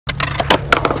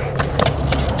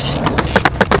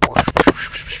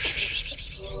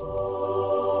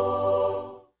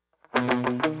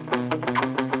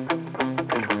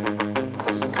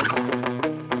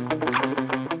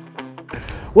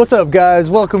What's up guys,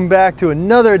 welcome back to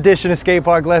another edition of Skate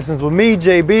Park Lessons with me,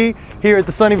 JB, here at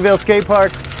the Sunnyvale Skate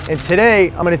Park. And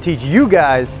today I'm going to teach you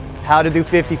guys how to do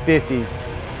 50-50s.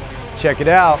 Check it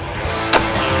out.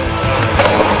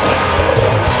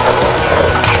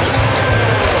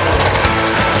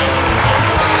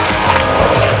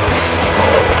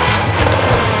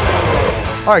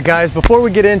 Alright guys, before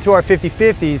we get into our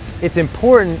 50-50s, it's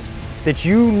important that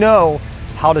you know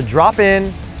how to drop in,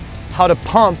 how to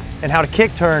pump, and how to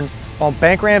kick turn on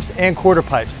bank ramps and quarter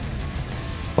pipes.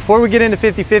 Before we get into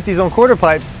 50-50s on quarter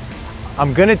pipes,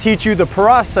 I'm gonna teach you the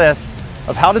process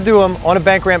of how to do them on a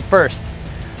bank ramp first.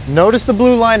 Notice the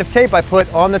blue line of tape I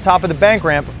put on the top of the bank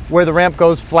ramp where the ramp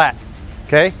goes flat,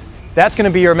 okay? That's gonna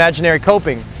be your imaginary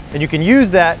coping, and you can use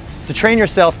that to train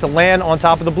yourself to land on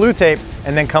top of the blue tape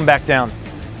and then come back down.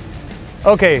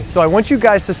 Okay, so I want you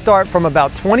guys to start from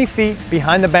about 20 feet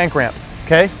behind the bank ramp,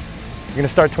 okay? You're gonna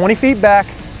start 20 feet back,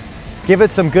 give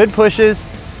it some good pushes,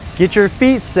 get your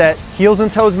feet set, heels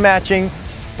and toes matching,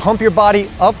 pump your body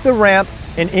up the ramp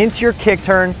and into your kick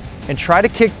turn, and try to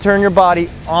kick turn your body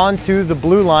onto the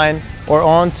blue line or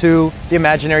onto the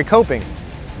imaginary coping.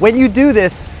 When you do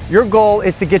this, your goal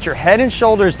is to get your head and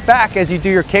shoulders back as you do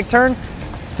your kick turn,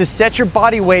 to set your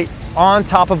body weight on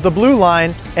top of the blue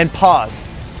line and pause.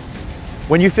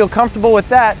 When you feel comfortable with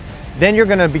that, then you're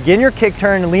gonna begin your kick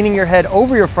turn, leaning your head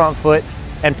over your front foot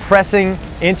and pressing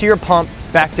into your pump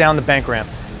back down the bank ramp.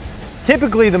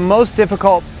 Typically, the most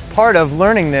difficult part of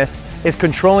learning this is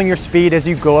controlling your speed as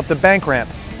you go up the bank ramp.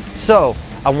 So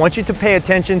I want you to pay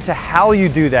attention to how you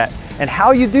do that. And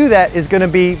how you do that is gonna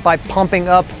be by pumping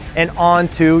up and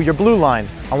onto your blue line.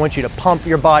 I want you to pump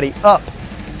your body up.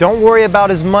 Don't worry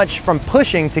about as much from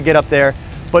pushing to get up there,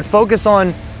 but focus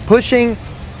on pushing,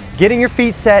 getting your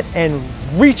feet set, and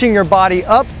reaching your body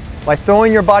up by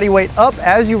throwing your body weight up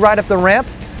as you ride up the ramp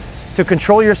to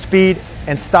control your speed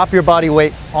and stop your body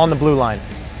weight on the blue line.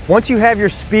 Once you have your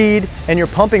speed and your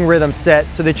pumping rhythm set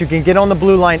so that you can get on the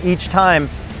blue line each time,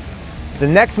 the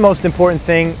next most important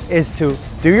thing is to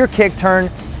do your kick turn,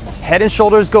 head and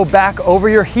shoulders go back over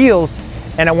your heels,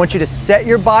 and I want you to set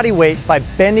your body weight by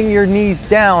bending your knees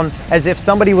down as if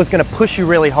somebody was gonna push you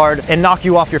really hard and knock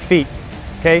you off your feet,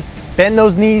 okay? Bend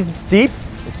those knees deep,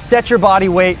 set your body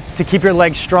weight to keep your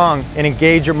legs strong and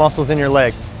engage your muscles in your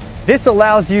leg. This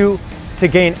allows you to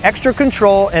gain extra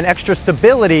control and extra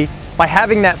stability by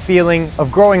having that feeling of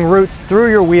growing roots through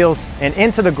your wheels and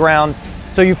into the ground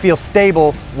so you feel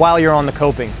stable while you're on the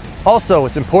coping. Also,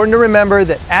 it's important to remember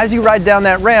that as you ride down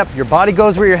that ramp, your body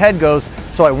goes where your head goes,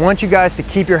 so I want you guys to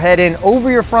keep your head in over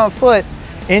your front foot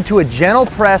into a gentle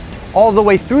press all the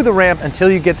way through the ramp until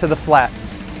you get to the flat.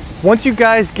 Once you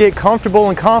guys get comfortable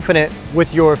and confident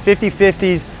with your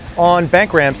 50-50s on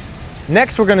bank ramps,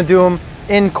 next we're gonna do them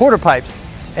in quarter pipes.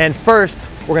 And first,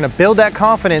 we're gonna build that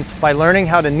confidence by learning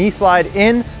how to knee slide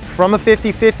in from a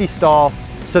 50-50 stall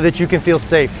so that you can feel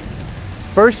safe.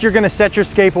 First, you're gonna set your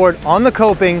skateboard on the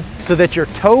coping so that your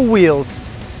toe wheels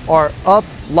are up,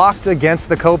 locked against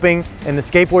the coping, and the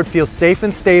skateboard feels safe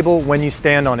and stable when you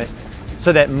stand on it,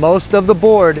 so that most of the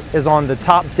board is on the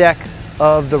top deck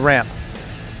of the ramp.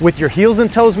 With your heels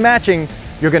and toes matching,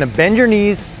 you're gonna bend your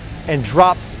knees and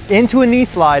drop into a knee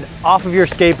slide off of your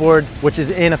skateboard, which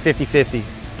is in a 50-50.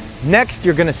 Next,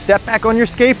 you're gonna step back on your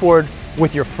skateboard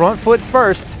with your front foot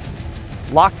first,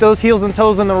 lock those heels and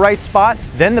toes in the right spot,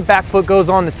 then the back foot goes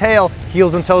on the tail,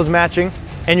 heels and toes matching,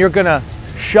 and you're gonna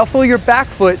shuffle your back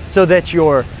foot so that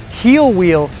your heel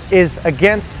wheel is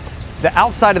against the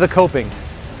outside of the coping.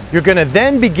 You're gonna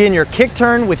then begin your kick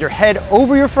turn with your head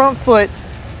over your front foot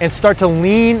and start to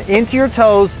lean into your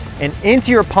toes and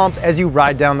into your pump as you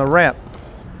ride down the ramp.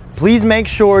 Please make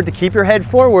sure to keep your head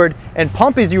forward and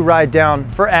pump as you ride down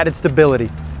for added stability.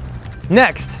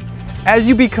 Next, as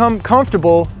you become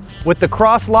comfortable with the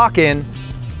cross lock-in,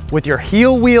 with your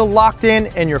heel wheel locked in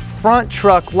and your front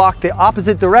truck locked the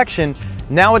opposite direction,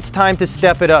 now it's time to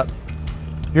step it up.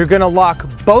 You're gonna lock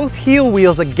both heel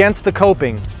wheels against the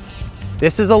coping.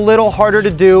 This is a little harder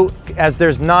to do as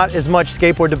there's not as much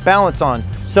skateboard to balance on.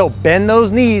 So bend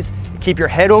those knees, keep your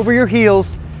head over your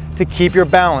heels to keep your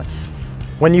balance.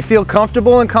 When you feel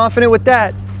comfortable and confident with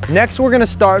that, next we're gonna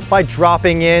start by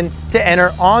dropping in to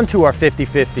enter onto our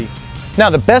 50-50. Now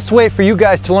the best way for you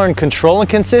guys to learn control and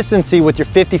consistency with your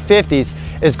 50-50s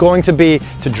is going to be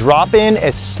to drop in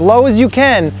as slow as you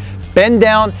can, bend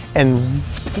down and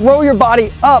throw your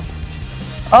body up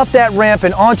that ramp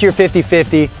and onto your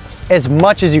 50-50 as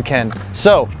much as you can.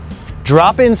 So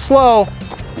drop in slow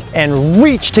and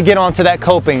reach to get onto that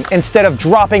coping instead of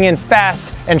dropping in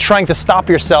fast and trying to stop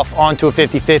yourself onto a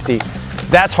 50-50.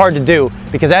 That's hard to do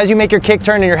because as you make your kick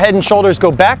turn and your head and shoulders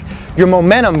go back, your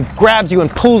momentum grabs you and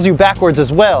pulls you backwards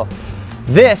as well.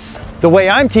 This, the way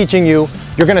I'm teaching you,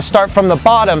 you're gonna start from the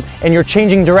bottom and you're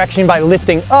changing direction by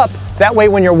lifting up. That way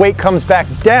when your weight comes back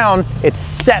down, it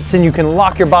sets and you can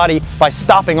lock your body by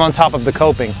stopping on top of the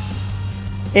coping.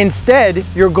 Instead,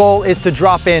 your goal is to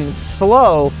drop in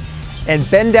slow and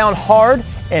bend down hard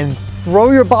and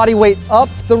throw your body weight up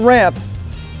the ramp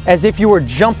as if you were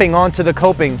jumping onto the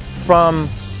coping from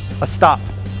a stop.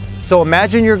 So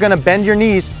imagine you're gonna bend your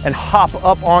knees and hop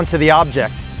up onto the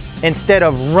object instead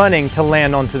of running to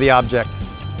land onto the object.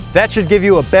 That should give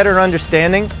you a better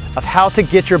understanding of how to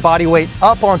get your body weight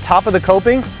up on top of the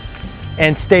coping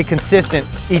and stay consistent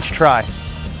each try.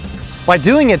 By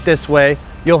doing it this way,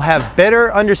 you'll have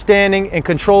better understanding and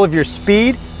control of your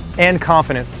speed and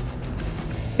confidence.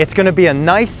 It's gonna be a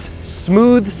nice,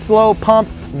 smooth, slow pump,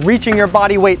 reaching your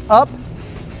body weight up,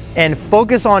 and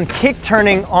focus on kick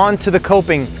turning onto the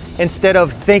coping instead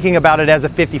of thinking about it as a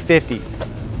 50-50.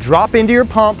 Drop into your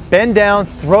pump, bend down,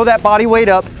 throw that body weight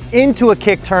up into a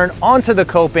kick turn onto the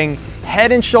coping,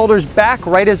 head and shoulders back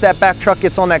right as that back truck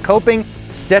gets on that coping,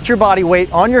 set your body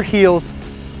weight on your heels,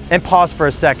 and pause for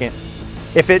a second.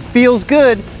 If it feels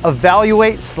good,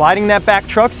 evaluate sliding that back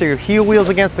truck so your heel wheels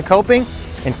against the coping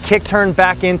and kick turn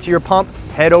back into your pump,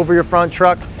 head over your front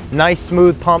truck, nice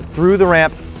smooth pump through the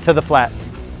ramp to the flat.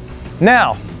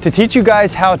 Now, to teach you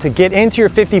guys how to get into your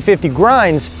 50-50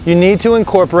 grinds, you need to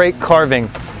incorporate carving.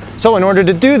 So in order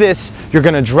to do this, you're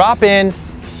gonna drop in,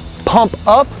 pump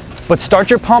up, but start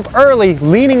your pump early,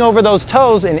 leaning over those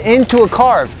toes and into a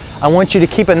carve. I want you to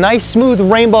keep a nice smooth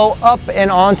rainbow up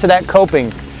and onto that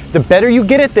coping. The better you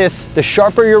get at this, the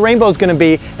sharper your rainbow is gonna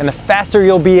be and the faster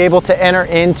you'll be able to enter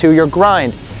into your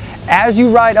grind. As you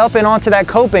ride up and onto that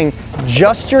coping,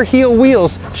 just your heel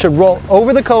wheels should roll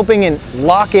over the coping and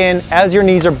lock in as your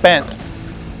knees are bent.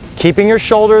 Keeping your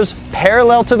shoulders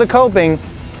parallel to the coping,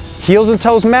 heels and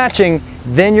toes matching,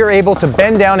 then you're able to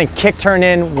bend down and kick turn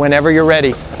in whenever you're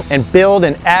ready and build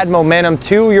and add momentum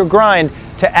to your grind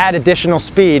to add additional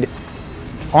speed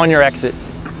on your exit.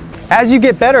 As you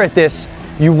get better at this,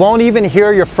 you won't even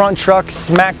hear your front truck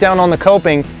smack down on the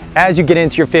coping as you get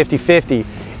into your 50-50.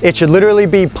 It should literally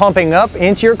be pumping up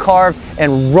into your carve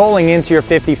and rolling into your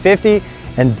 50-50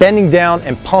 and bending down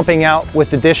and pumping out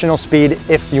with additional speed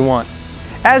if you want.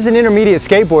 As an intermediate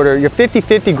skateboarder, your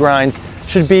 50-50 grinds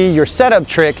should be your setup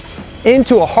trick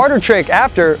into a harder trick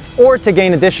after or to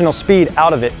gain additional speed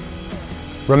out of it.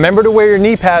 Remember to wear your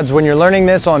knee pads when you're learning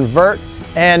this on vert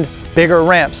and bigger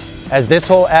ramps, as this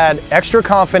will add extra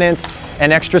confidence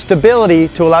and extra stability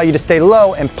to allow you to stay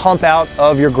low and pump out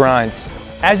of your grinds.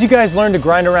 As you guys learn to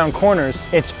grind around corners,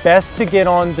 it's best to get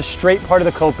on the straight part of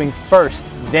the coping first,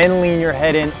 then lean your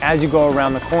head in as you go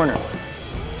around the corner.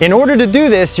 In order to do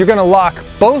this, you're gonna lock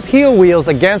both heel wheels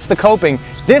against the coping.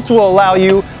 This will allow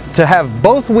you to have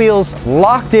both wheels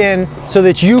locked in so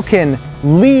that you can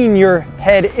lean your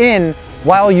head in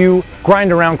while you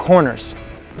grind around corners.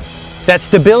 That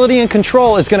stability and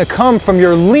control is gonna come from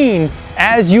your lean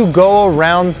as you go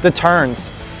around the turns,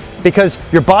 because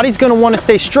your body's gonna wanna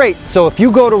stay straight. So if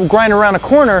you go to grind around a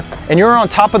corner and you're on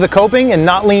top of the coping and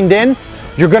not leaned in,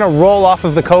 you're gonna roll off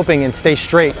of the coping and stay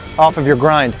straight off of your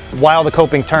grind while the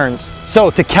coping turns. So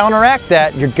to counteract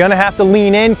that, you're gonna have to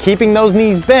lean in, keeping those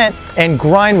knees bent, and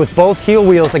grind with both heel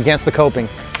wheels against the coping.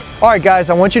 All right guys,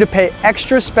 I want you to pay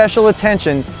extra special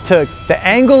attention to the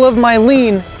angle of my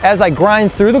lean as I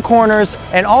grind through the corners,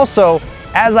 and also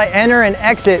as I enter and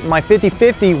exit my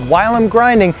 50-50 while I'm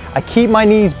grinding, I keep my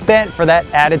knees bent for that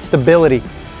added stability.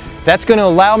 That's gonna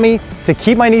allow me to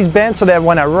keep my knees bent so that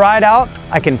when I ride out,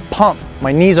 I can pump.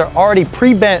 My knees are already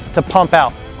pre-bent to pump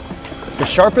out. The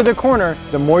sharper the corner,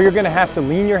 the more you're gonna have to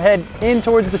lean your head in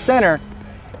towards the center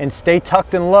and stay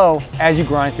tucked and low as you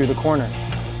grind through the corner.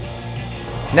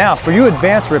 Now, for you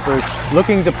advanced rippers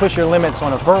looking to push your limits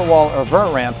on a vert wall or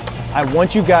vert ramp, I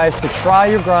want you guys to try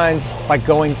your grinds by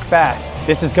going fast.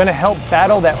 This is gonna help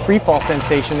battle that free fall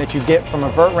sensation that you get from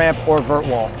a vert ramp or vert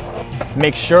wall.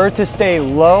 Make sure to stay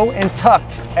low and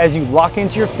tucked as you lock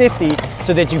into your 50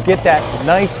 so that you get that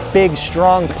nice, big,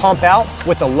 strong pump out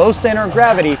with a low center of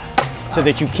gravity so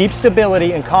that you keep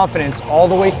stability and confidence all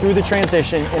the way through the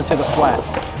transition into the flat.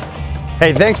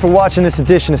 Hey, thanks for watching this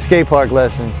edition of Skate Park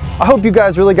Lessons. I hope you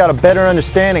guys really got a better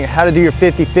understanding of how to do your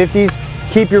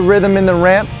 50-50s, keep your rhythm in the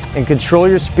ramp, and control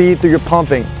your speed through your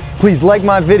pumping. Please like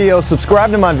my video,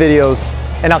 subscribe to my videos,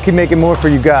 and I'll keep making more for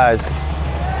you guys.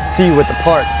 See you at the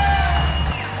park.